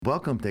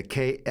Welcome to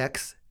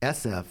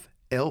KXSF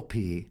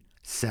LP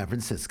San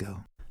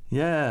Francisco.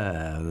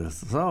 Yeah,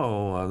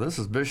 so this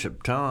is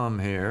Bishop Tom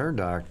here,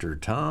 Dr.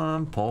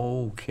 Tom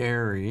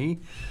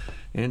Polcari,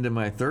 into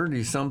my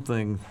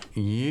 30-something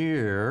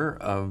year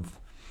of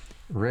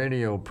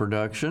radio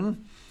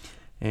production.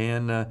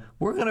 And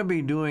we're going to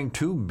be doing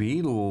two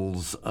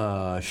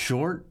Beatles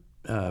short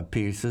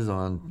pieces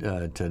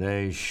on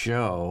today's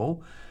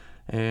show.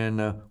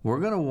 And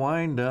we're going to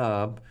wind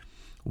up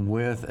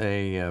with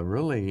a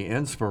really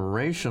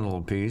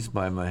inspirational piece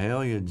by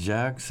Mahalia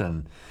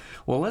Jackson.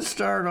 Well, let's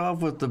start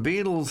off with the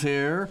Beatles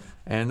here,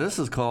 and this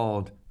is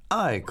called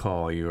I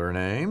Call Your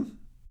Name.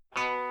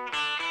 I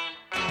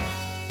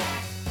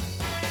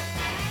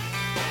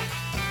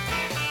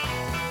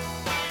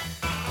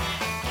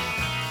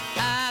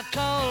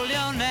call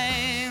your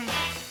name,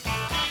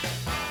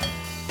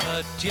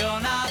 but you're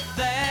not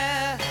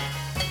there.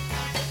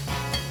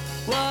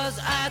 Was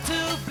I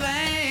to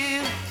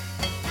blame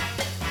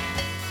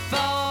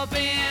for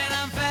being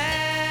unfair?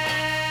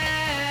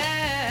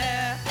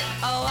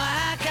 Oh,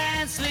 I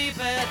can't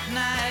sleep at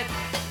night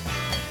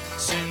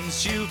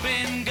since you've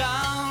been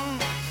gone.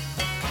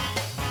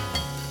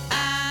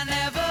 I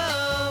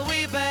never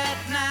weep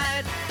at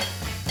night.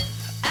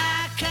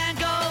 I can't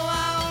go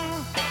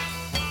on.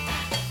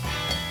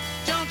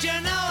 Don't you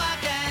know I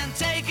can't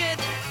take it?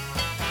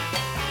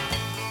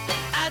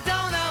 I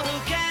don't know who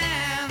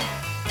can.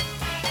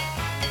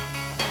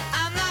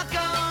 I'm not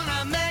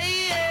gonna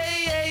make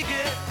it.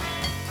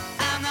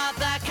 I'm not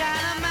that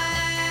kind of man.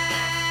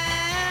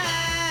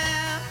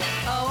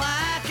 Oh,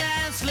 I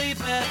can't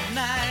sleep at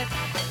night,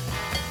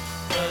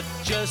 but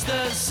just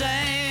the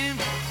same,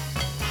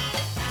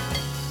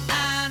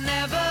 I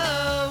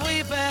never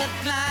weep at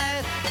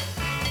night.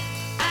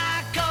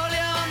 I call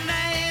your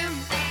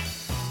name.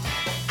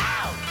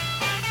 Ow!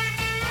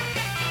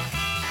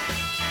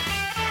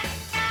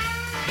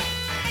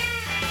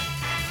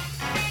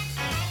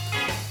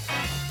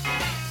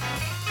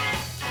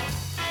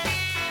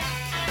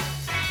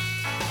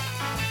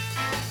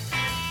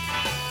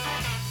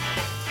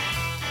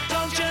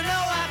 Don't you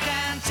know I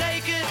can't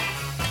take it?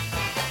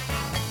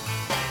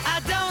 I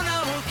don't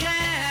know who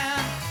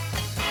can.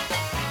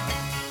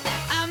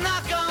 I'm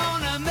not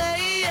gonna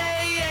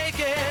make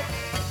it.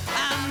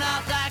 I'm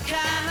not that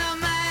kind of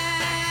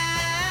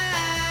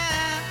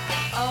man.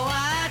 Oh,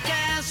 I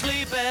can't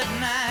sleep at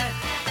night,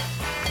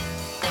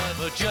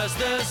 but just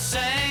the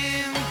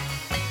same,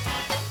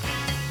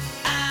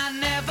 I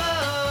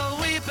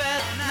never weep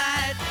at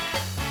night.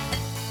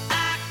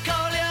 I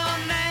call your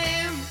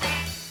name.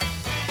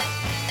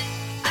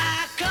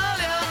 I call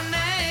your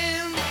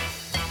name.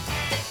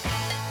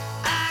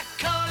 I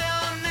call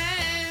your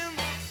name.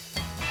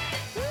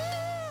 Woo,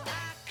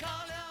 I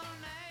call your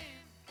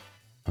name.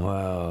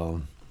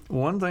 Well,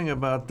 one thing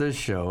about this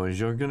show is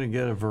you're going to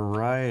get a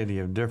variety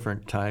of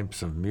different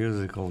types of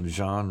musical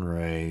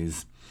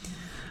genres.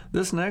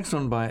 This next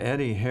one by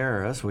Eddie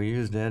Harris, we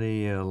used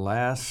Eddie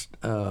last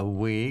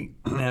week,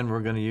 and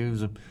we're going to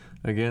use him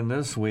again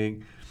this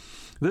week.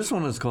 This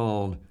one is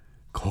called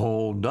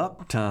Cold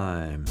Up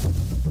Time.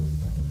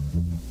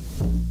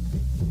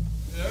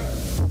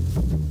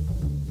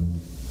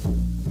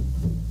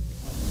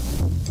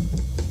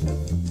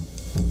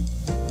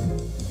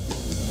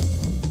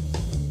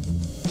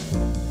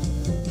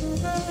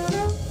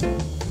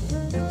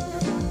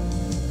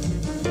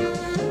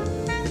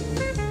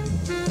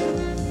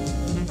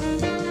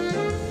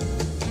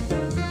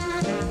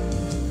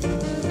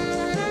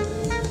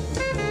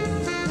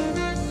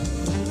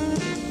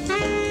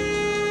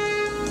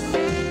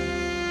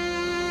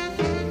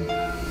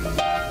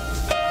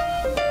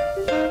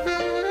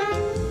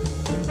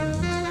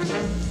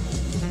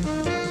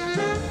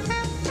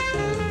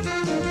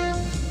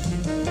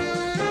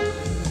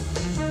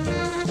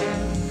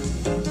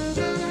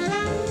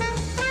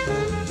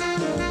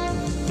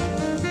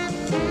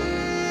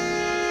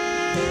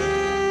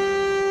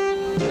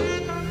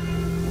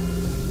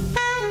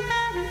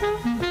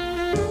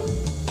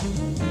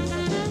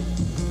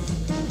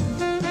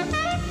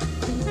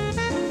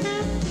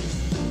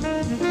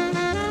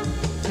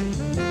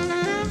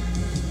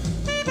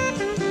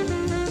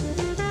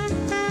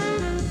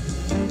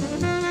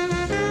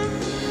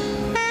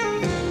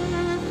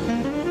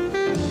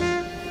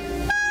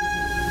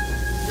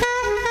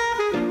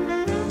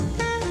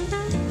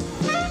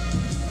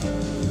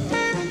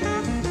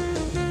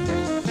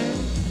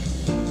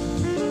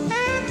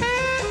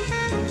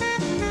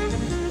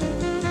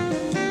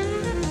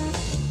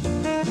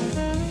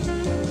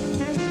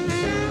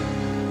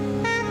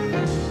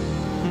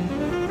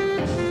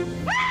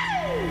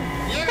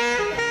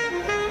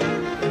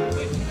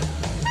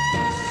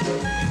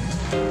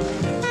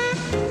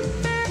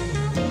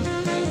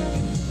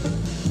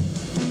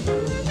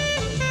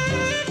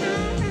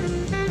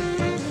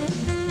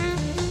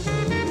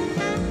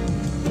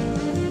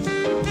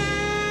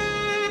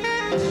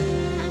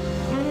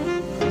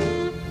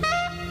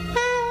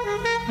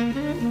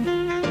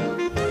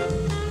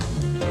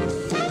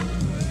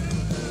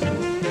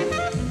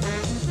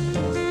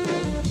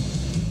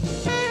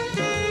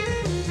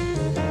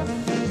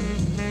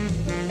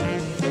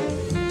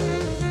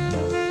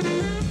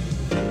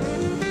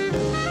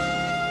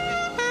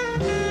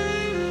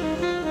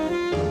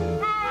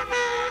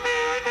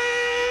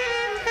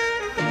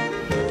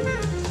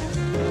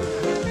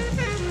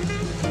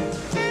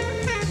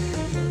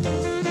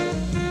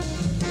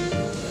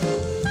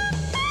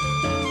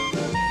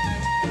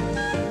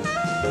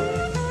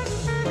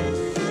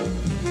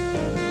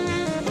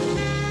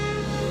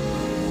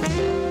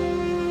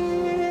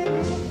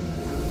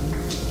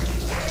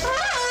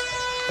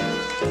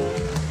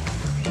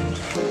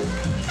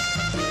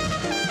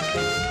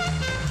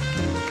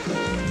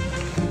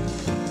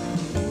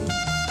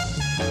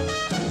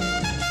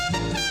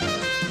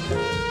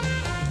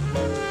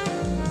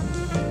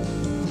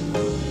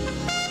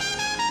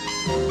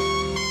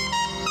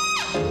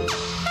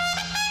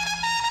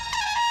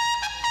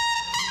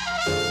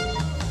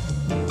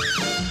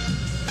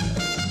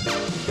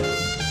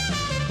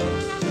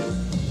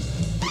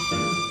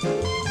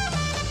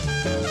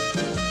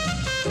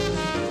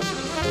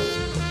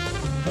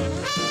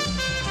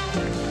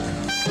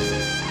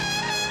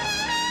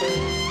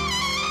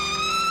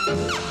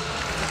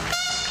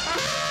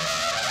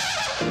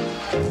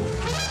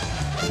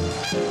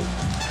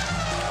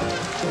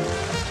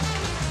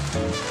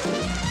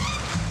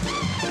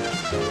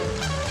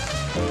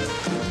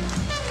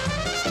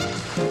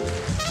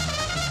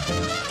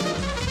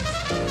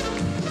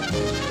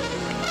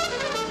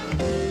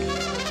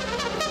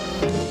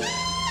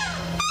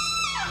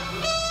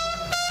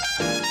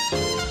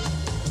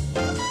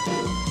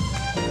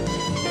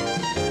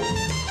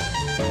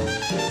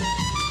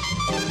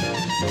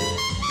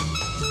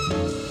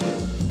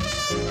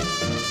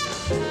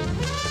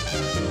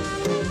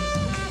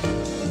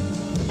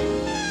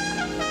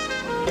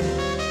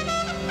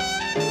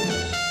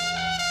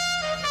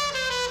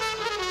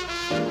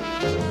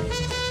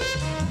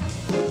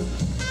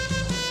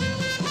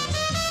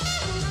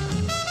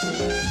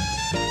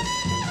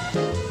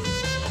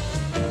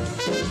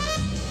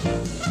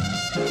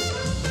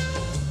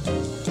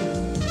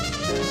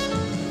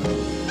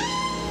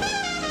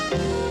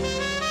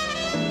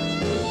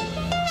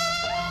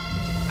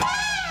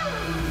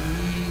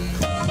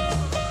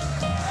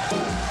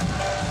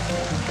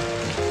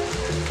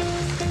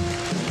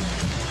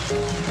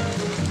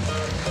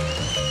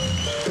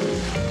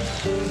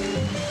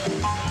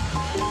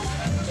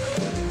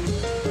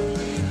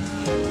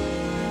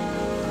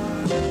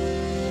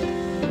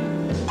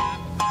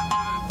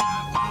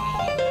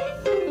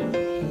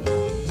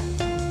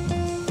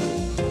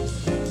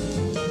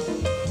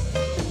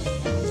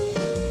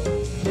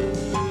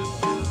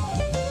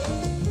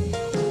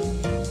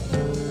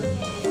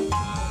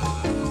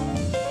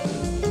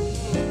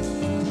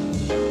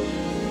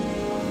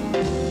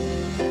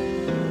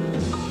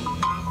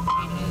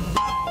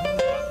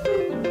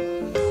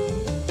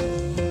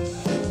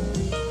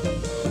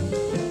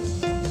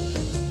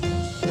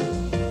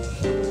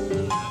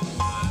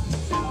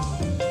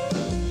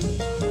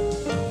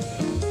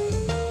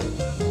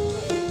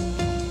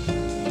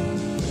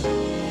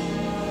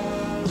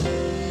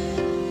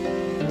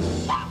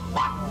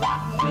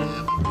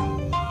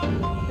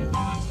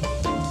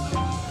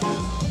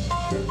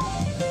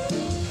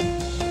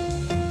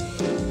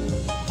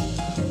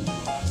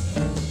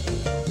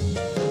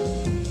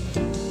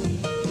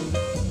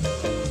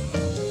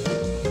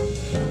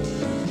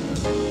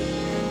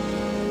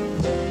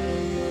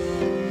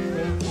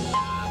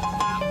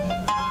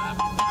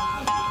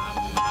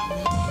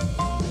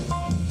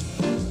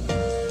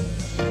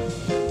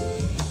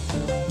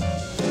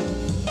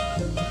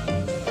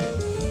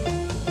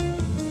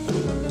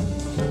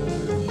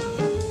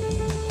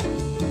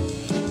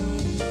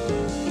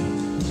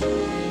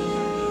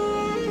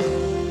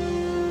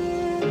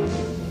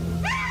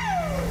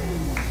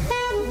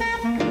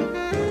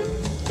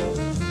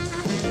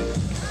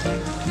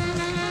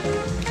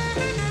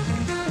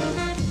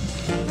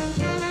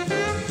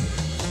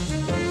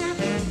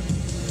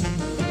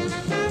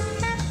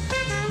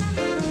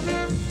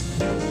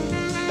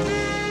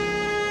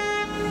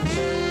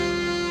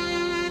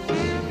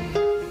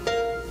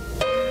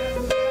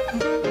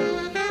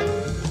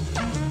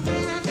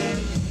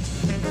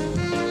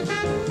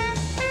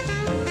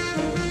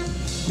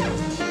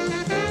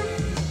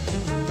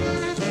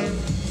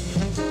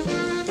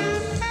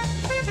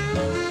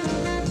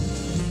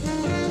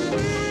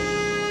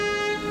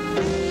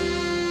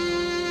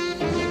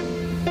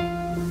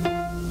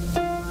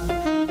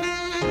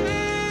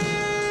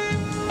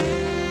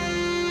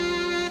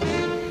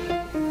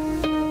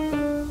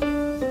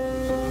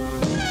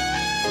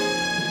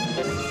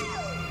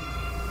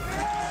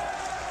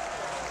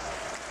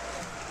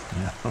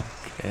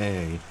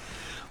 Okay.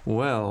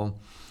 Well,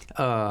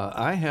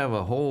 I have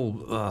a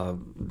whole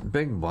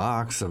big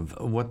box of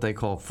what they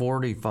call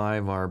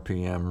 45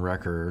 RPM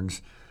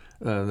records.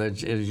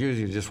 That is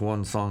usually just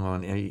one song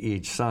on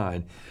each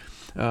side.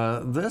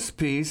 This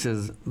piece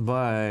is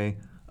by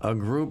a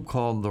group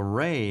called the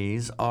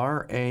Raes,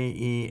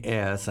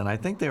 R-A-E-S, and I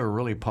think they were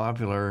really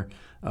popular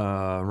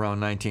around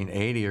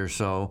 1980 or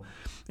so.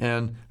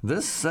 And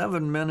this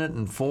 7-minute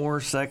and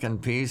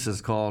 4-second piece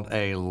is called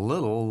A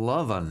Little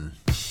Lovin'.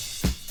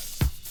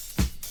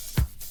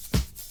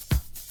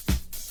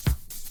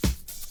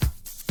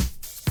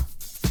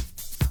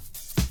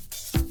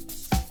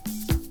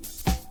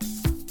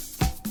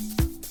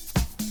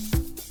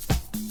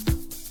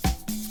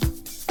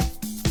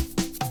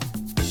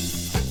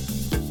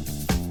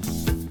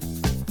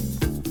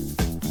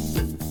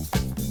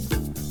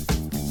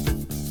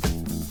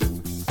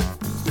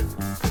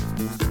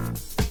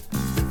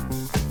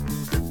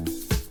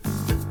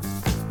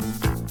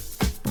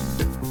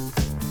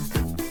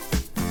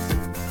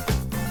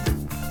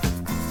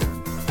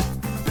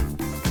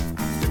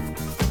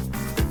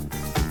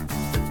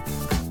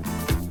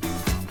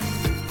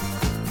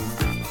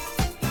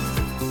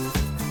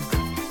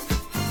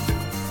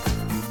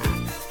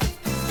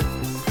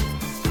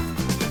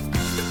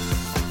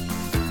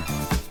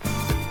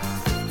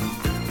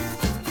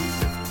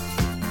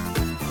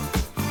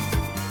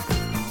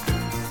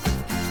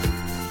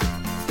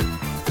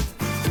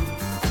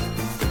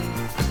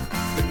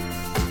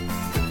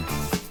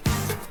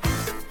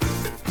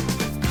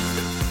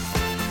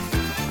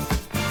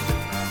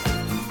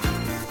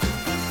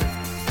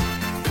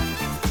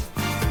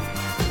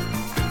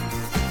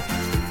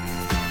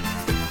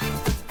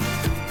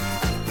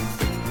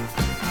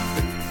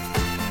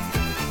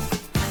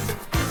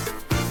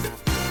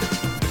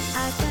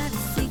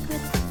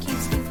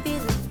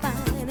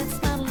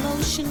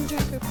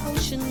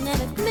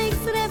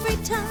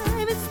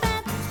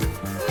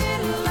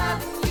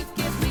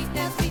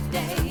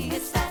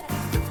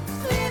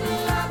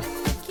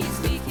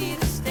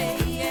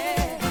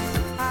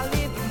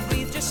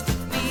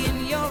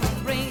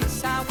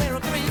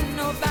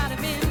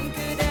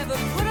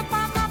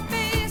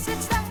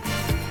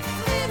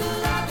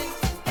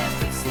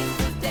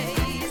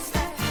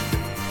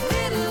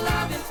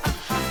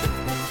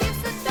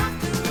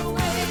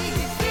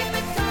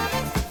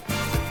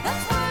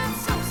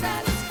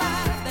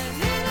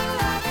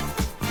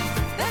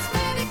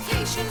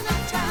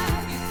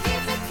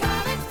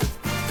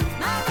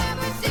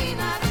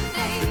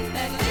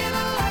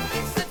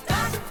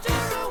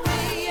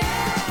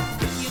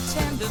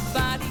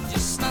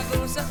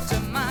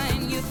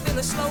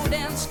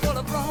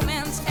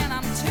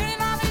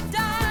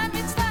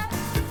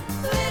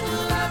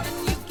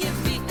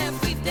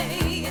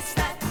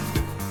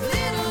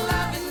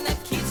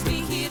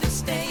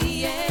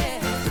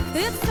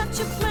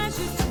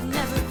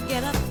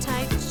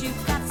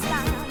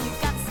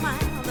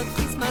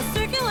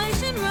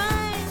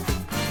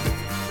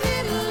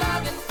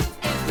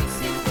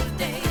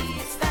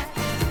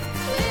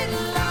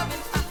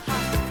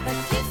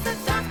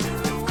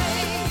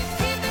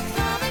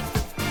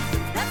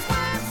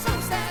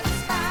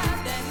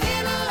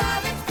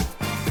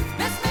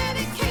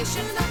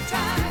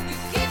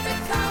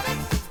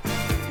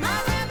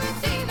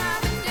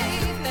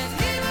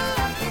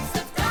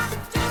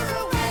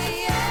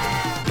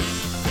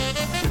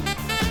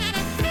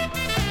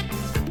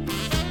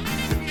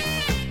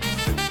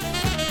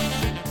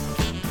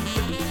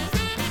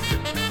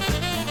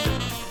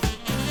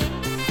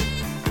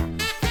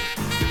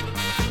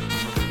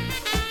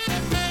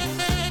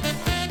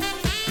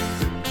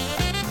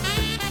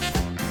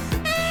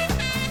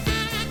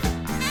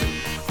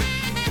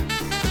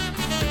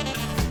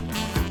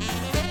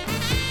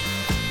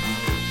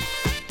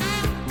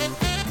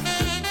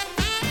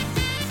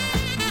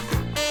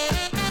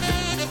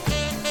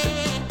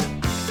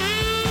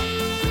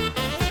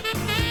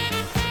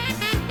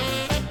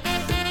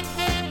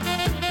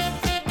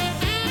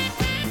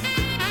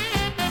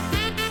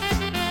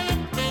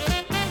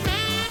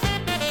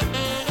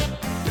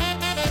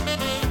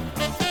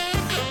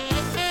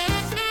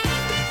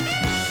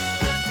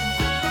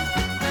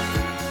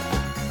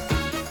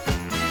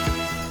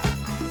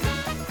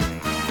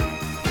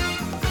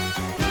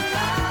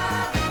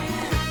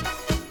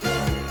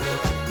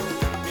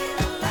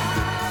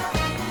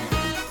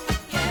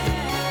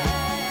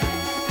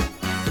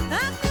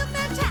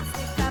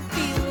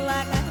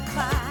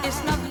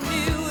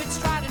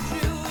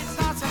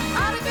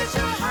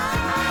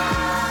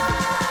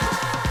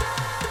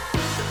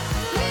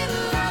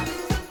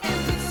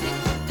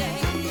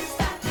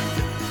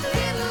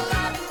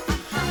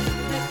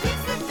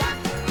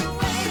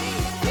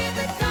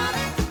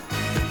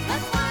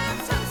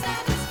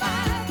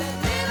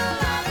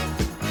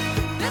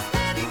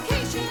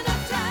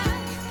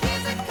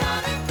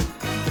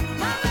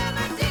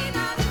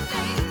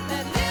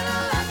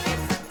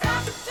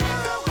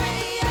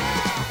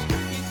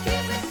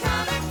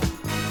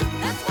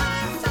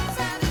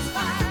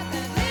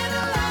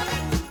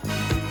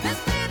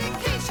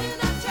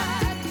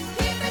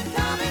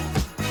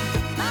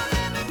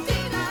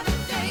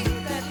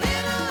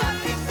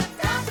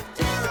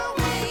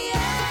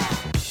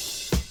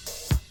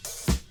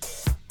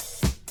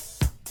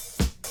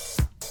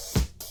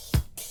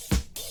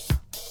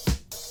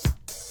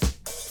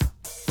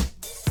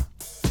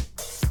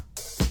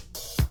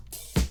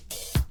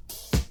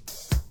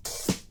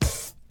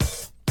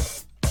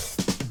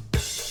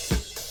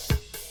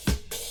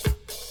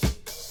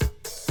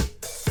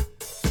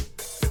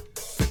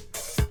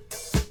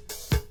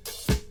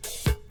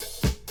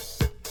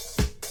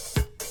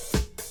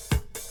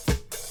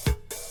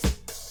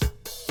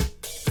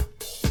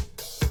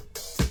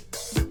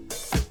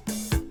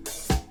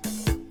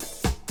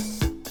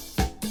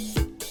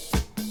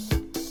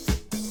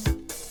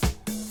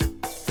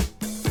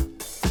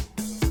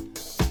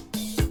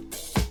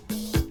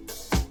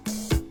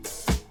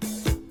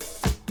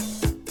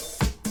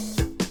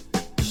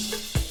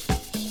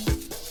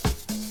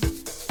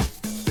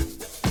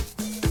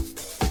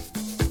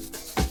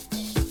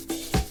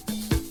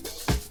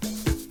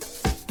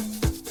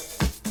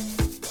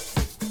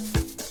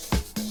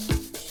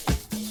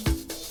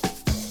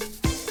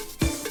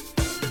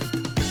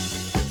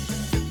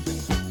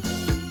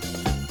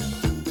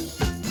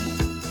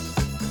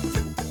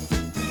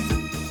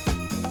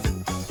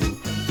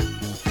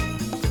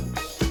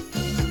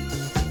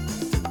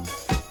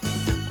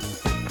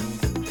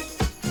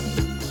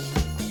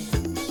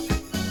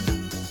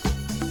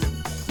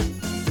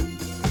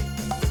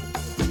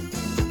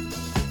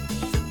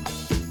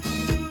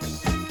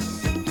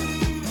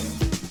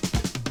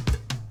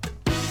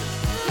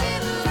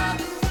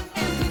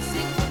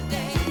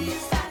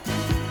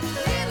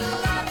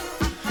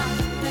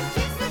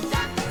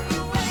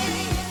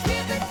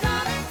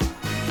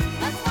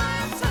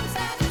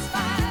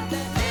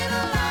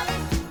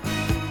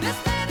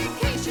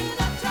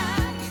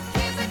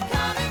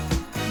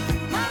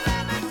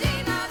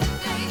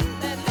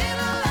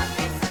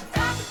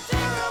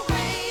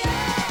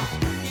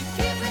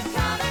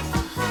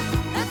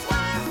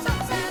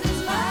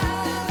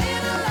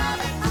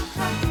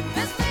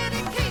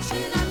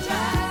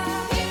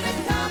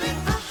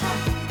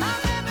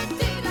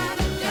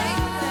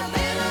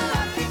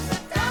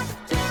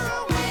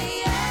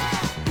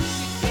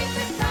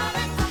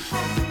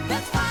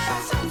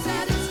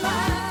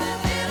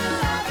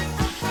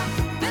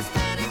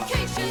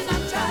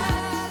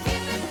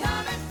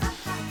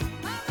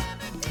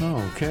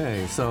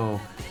 Okay,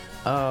 so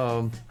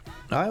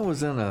I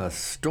was in a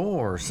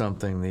store or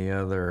something the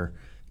other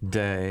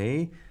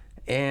day,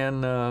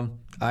 and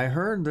I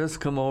heard this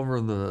come over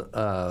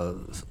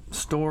the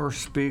store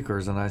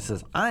speakers, and I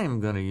says, I'm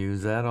going to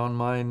use that on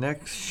my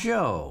next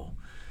show.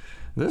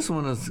 This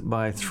one is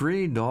by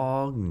Three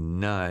Dog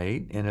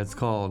Night, and it's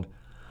called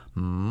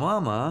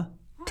Mama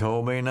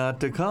Told Me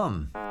Not to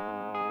Come.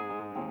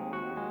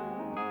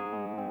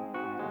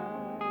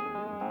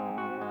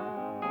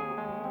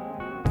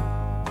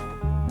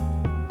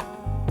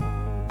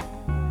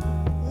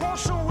 Want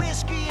some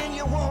whiskey in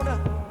your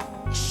water,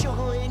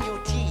 sugar in your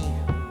tea?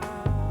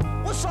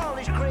 What's all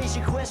these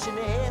crazy questions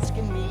they're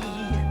asking me?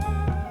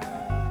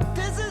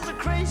 This is the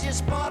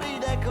craziest party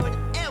that could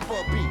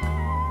ever be.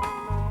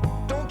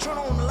 Don't turn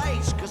on the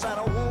lights, cause I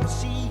don't wanna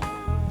see.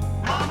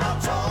 Mama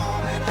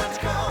told me not to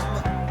come.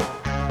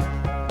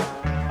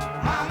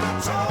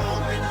 Mama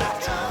told me not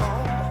to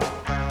come.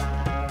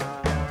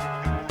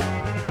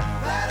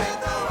 That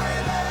ain't the way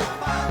that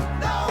I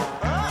know.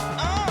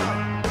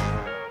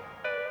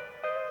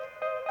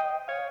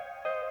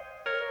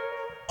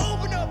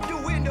 Open up the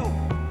window,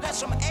 let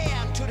some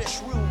air into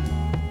this room.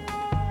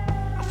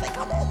 I think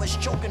I'm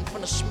almost choking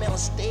from the smell of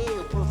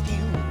stale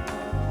perfume.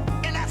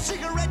 And that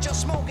cigarette you're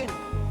smoking,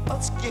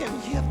 I'll scare me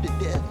half to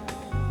death.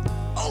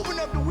 Open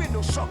up the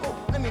window, sucker,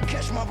 let me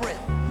catch my breath.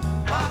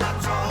 Mama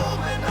told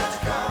me not to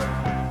come.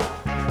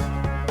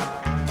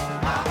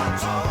 Mama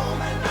told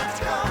me not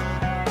to come.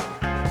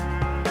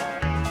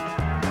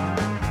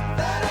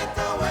 That ain't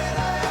the way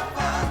to have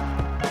fun,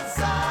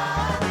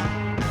 son.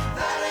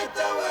 That ain't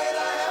the way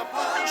to have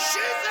fun.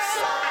 She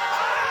said,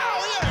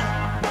 oh yeah.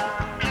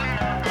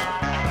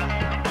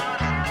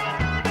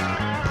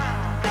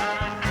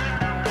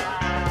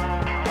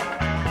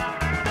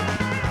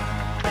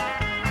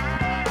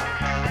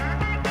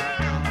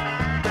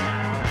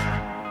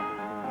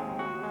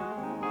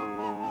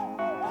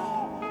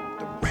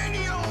 The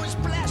radio is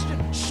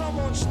blasting,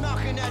 someone's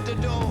knocking at the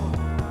door.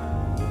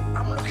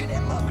 I'm looking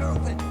at my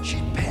girlfriend,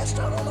 she passed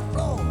out on the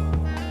floor.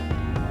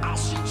 I've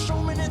seen so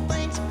many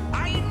things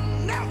I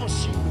ain't never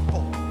seen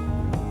before.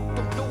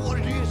 Don't know what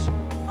it is,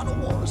 I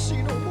don't wanna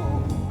see no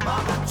more.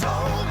 Mama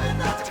told me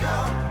not to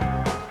come.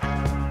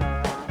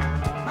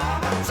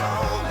 Mama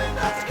told me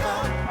not to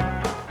come.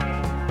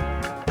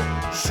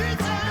 She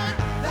said,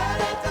 that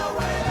ain't the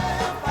way to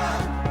have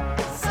fun,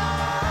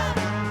 son.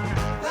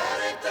 That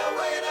ain't the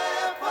way to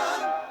have fun,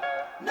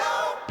 no.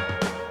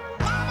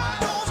 Mama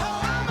told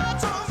me, mama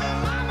told me,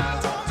 mama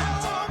told me,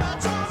 mama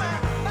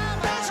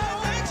told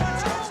me, mama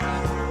told me,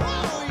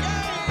 oh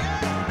yeah,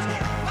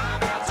 yeah.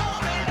 Mama told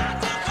me not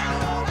to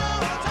come,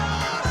 mama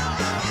told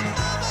me,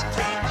 mama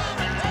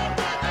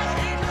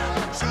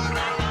told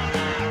me,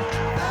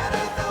 that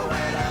ain't the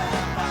way to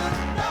have fun,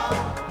 no.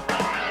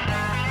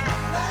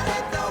 That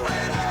ain't the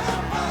way to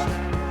have fun,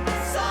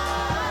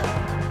 son.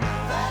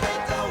 That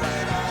ain't the way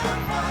to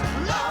have fun,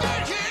 look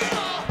at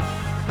here.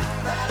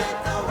 That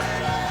ain't the way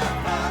to have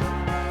fun,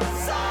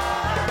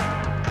 son.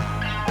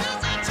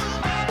 Listen to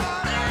my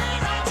body,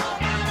 listen to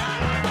my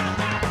body.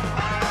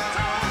 Mama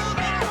told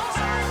me,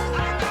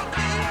 I got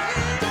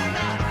feelings.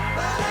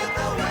 That ain't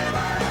the way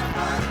to have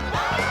fun,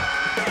 no.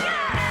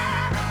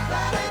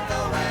 That ain't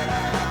the way to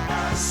have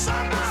fun,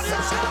 somebody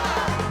say.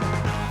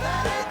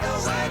 That ain't the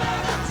way to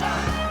have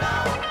fun, no.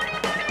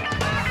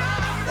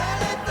 That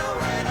ain't the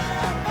way to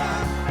have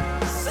fun,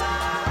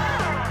 son.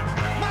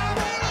 My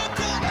really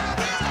cool, my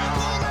really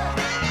cool,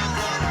 really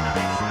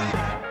cool.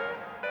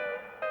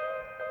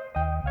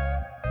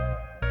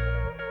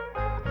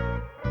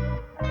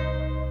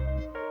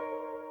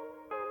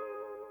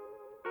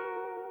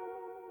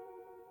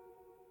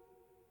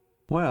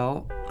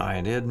 Well, I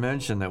did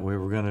mention that we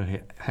were going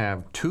to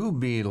have two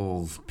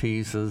Beatles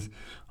pieces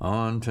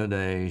on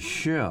today's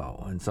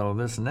show. And so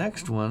this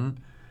next one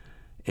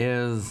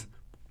is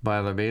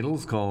by the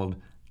Beatles called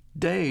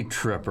Day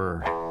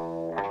Tripper.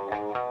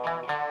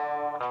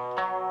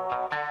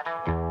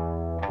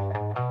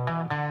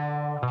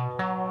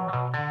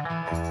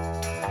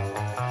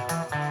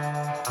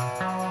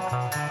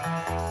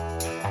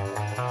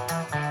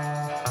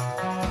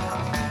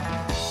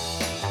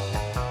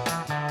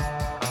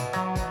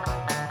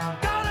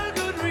 Got a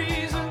good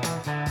reason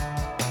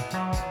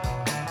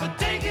for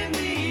taking the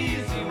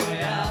easy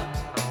way out.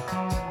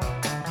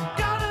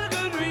 Got a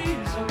good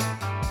reason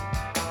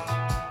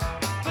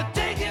for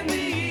taking the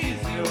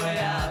easy way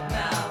out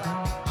now.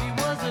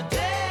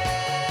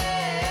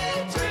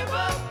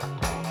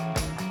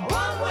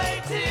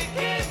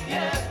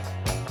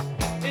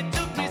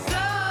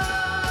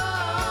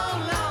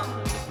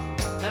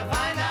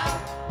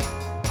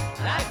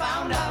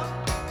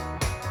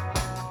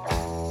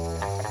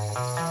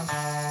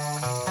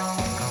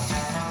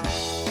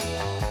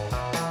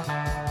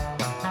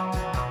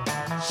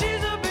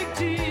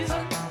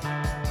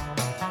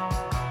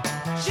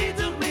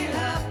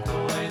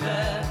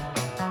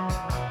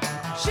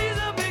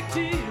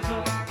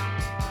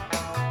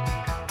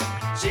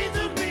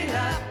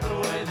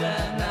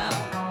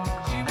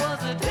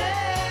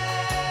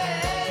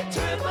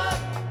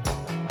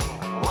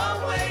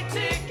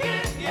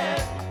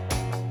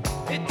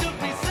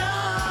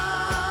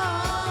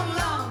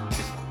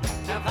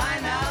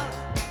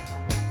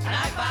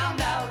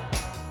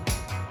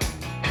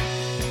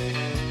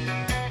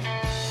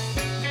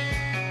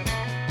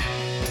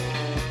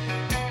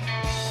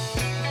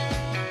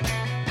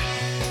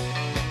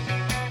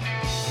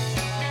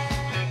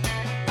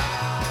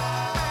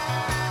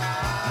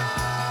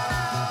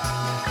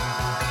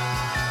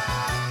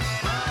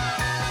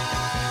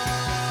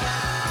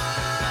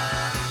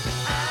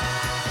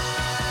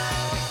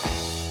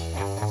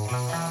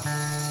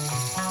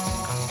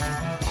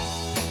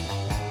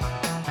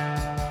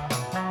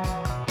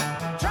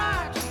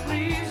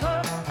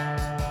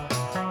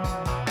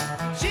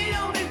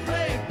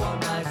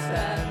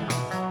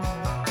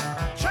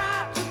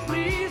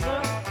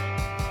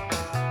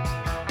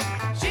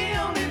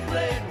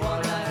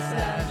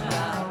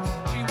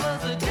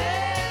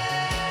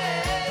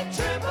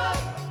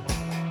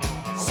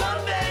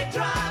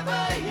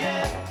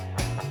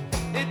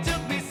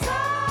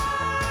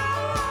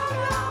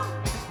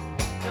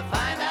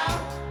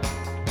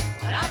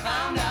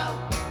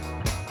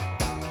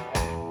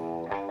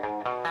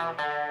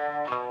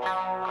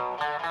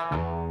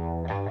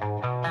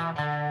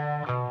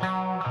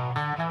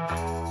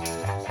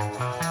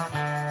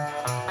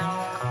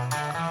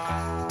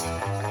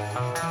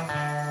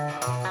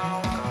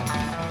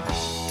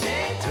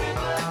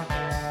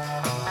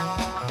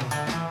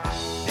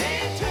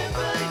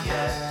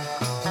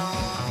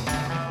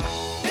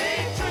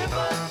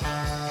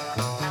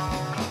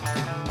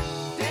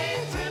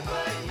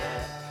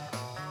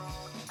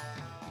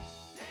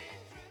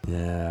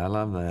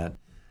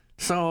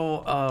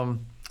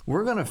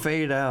 we're going to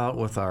fade out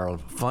with our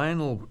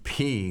final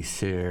piece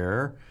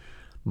here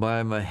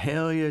by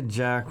Mahalia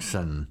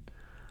Jackson.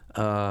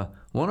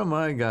 One of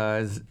my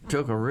guys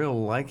took a real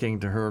liking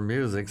to her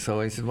music, so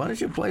he said, why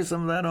don't you play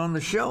some of that on the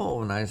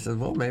show? And I said,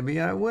 well, maybe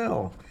I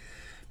will.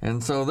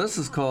 And so this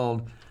is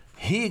called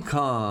He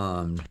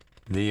Calmed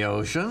the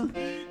Ocean.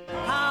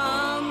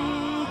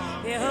 Calm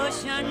the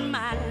ocean,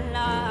 my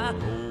love.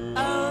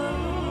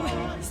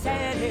 Oh, he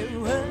said he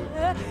would.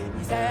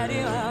 He said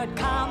he would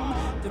calm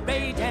the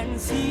raging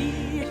sea.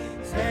 He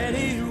said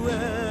he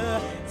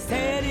would.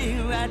 Said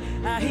he would.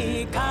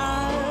 He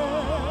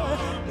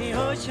calmed the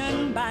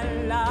ocean, my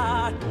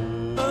love.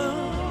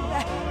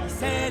 Oh, he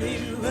said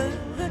he would.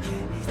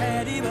 He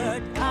said he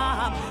would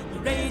calm the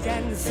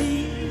raging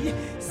sea.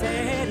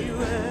 Said he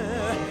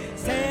would.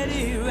 Said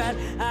he would.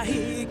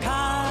 He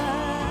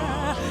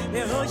calmed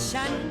the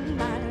ocean,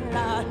 my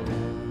love.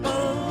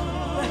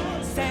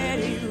 Oh, said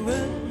he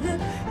would.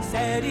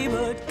 Said he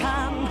would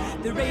calm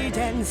the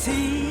raging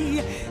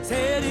sea.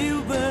 Said he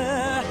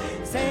would.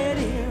 Said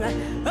he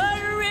would. I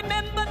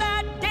remember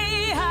that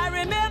day. I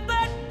remember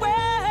it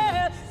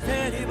well.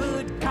 Said he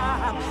would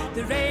calm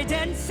the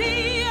raging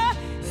sea.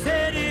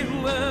 Said he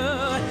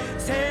would.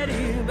 Said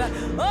he would.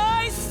 Oh,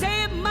 he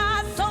saved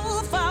my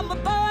soul from a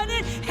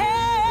burning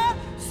hell.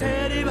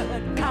 Said he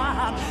would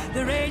calm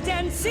the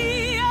raging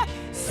sea.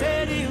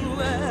 Said he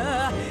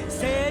would.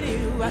 Said he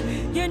would.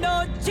 You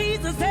know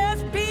Jesus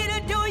says,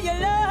 Peter, do you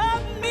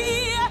love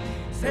me?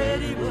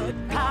 Said he would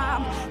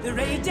calm the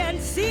raging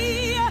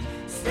sea.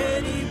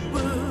 Said he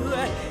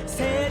would.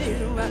 Said he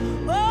would.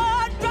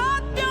 Oh,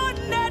 drop your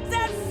nets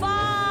and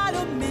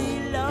follow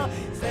me, Lord.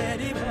 Said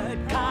he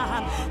would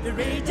calm the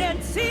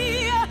raging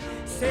sea.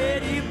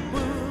 Said he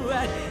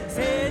would.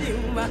 Said he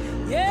would.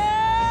 Yeah.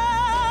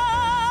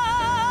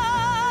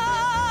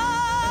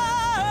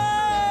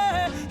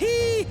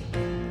 He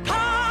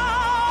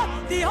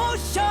calmed the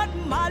ocean,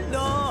 my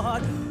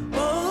Lord.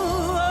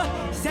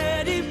 Oh,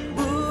 said he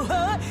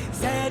would.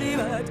 Said he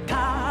would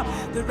calm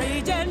the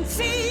raging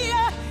sea.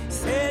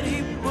 Said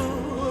he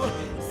would.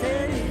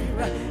 Said he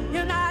would.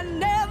 You know, I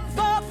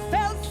never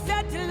felt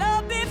such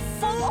love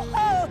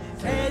before.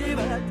 Said he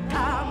would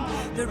calm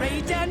the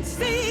raging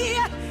sea.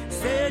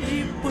 Said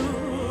he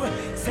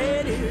would.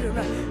 Said he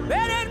would.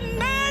 When it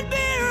made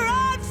me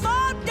run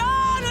from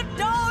door to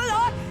door,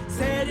 Lord.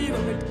 Said he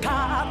would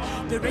calm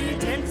the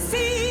raging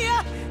sea.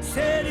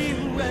 Said he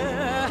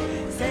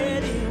would.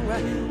 Said he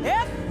would.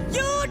 If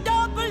you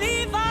don't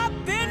believe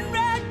I've been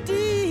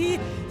ready,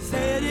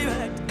 said he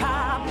would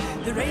calm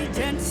the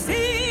raging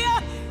sea.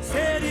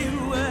 Said he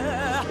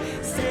would.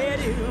 Said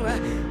he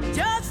would.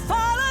 Just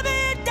follow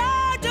me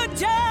down to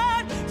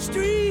John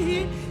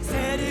Street.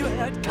 Said he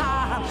would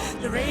calm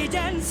the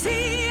raging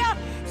sea.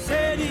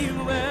 Said he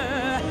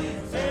would.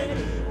 Said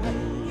he would.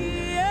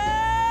 Yeah.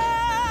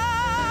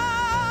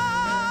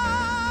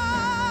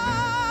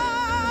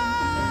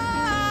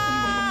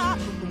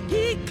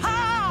 He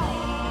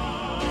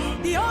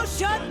calmed the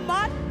ocean,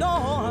 my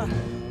Lord.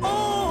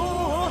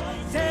 Oh,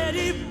 said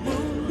he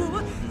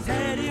would.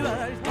 Said he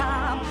would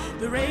calm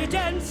the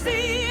raging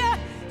sea.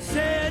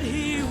 Said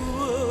he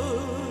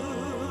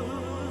would.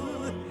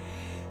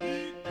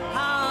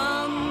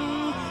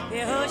 Calm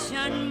the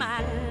ocean,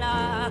 my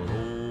love.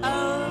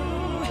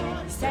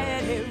 Oh, he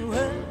said he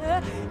would.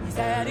 He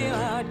said he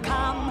would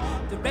calm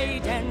the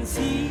raging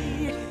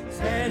sea.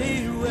 Said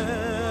he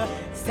would.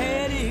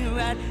 Said he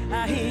would.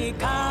 He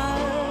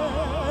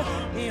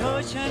calmed the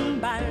ocean,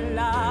 my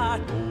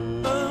love.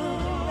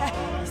 Oh,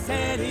 he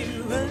said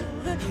he would.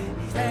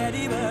 He said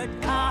he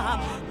would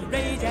calm the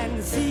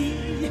raging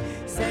sea.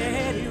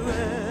 Said he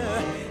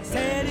would.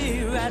 Said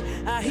he would.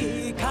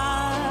 He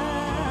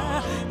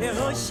calmed the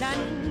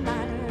ocean,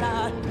 my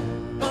love.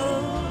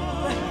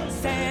 Oh,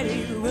 said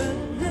he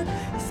would.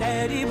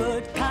 Said he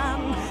would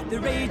calm the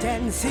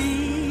raging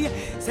sea.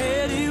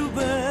 Said he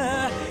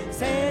would.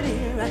 Said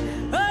he would.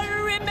 I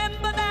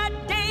remember that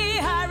day.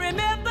 I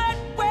remember it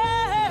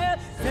well.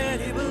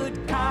 Said he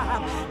would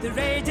calm the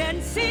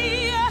raging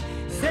sea.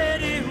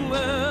 Said he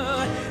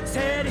would.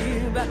 Said he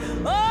would.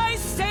 Oh, he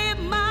saved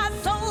my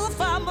soul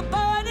from a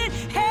burning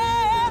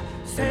hell.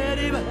 Said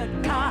he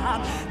would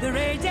calm the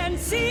raging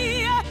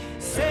sea.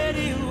 Said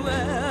he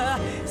would.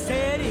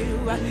 Said he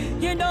would.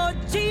 You know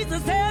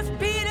Jesus says,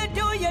 Peter,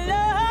 do you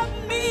love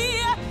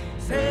me?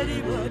 Said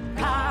he would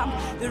calm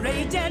the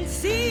raging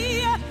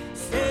sea.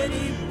 Said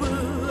he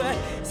would.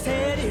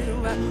 Said he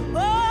would.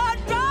 Oh,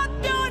 drop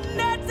your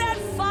nets and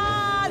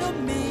follow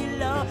me,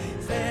 Lord.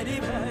 Said he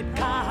would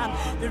calm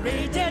the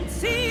raging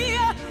sea.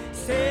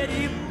 Said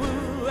he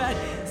would.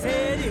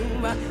 Said he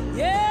would.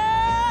 Yeah.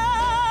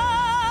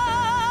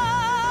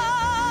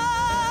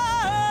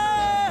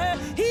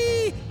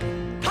 He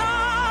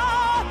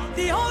calmed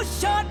the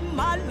ocean,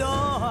 my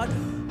Lord.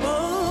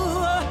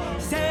 Oh,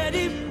 said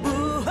he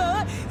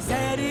would.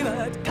 Said he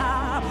would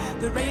calm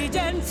the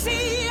raging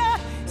sea.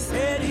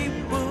 Said he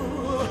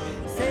would.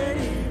 Said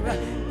he would.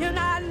 You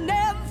know, I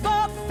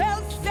never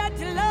felt such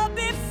love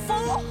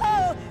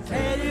before.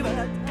 Said he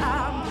would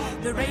calm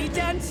the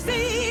raging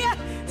sea.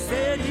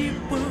 Said he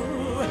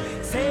would.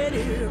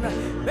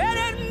 when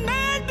it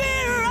made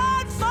me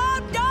run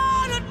from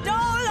door to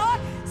door, Lord,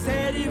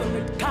 said he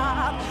would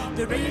come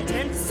to wait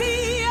and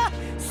see,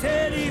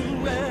 said he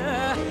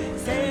would,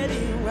 said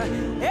he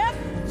would. If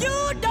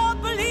you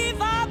don't believe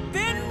I've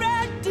been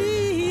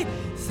ready,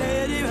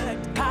 said he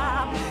would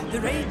come to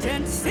wait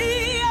and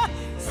see,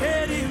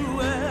 said he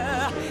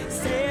would,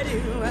 said he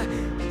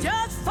would.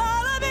 Just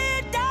follow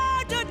me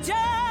down to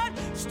Church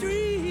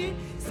Street,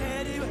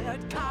 said he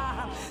would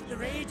come to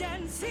wait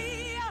and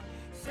see,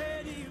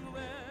 said he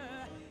would.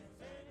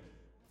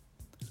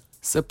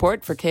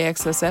 Support for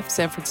KXSF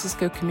San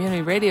Francisco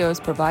Community Radio is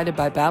provided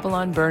by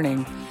Babylon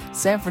Burning,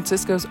 San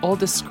Francisco's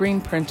oldest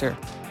screen printer.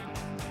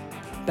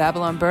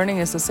 Babylon Burning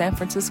is a San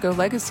Francisco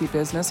legacy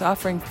business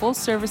offering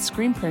full-service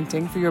screen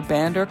printing for your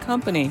band or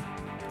company.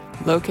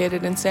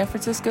 Located in San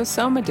Francisco's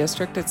Soma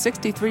District at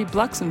 63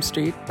 Bluxom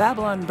Street,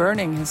 Babylon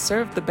Burning has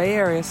served the Bay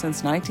Area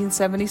since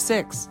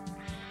 1976.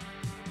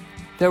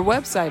 Their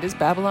website is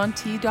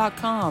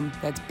babylontee.com.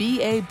 That's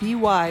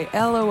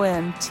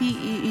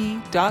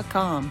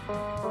BABYLONTEE.com.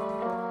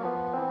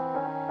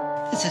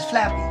 This is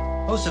Flappy,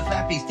 host of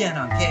Flappy's Den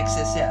on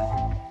KXSF.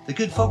 The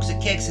good folks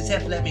at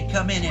KXSF let me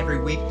come in every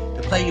week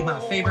to play you my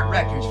favorite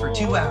records for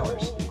 2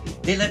 hours.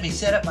 They let me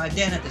set up my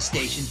den at the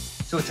station,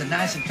 so it's a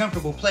nice and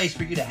comfortable place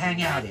for you to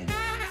hang out in.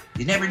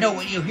 You never know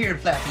what you'll hear in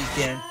Flappy's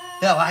Den.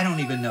 Hell, I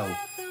don't even know.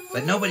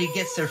 But nobody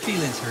gets their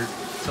feelings hurt,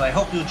 so I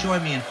hope you'll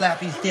join me in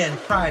Flappy's Den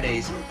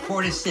Fridays,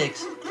 4 to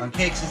 6 on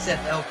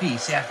KXSF LP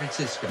San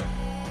Francisco.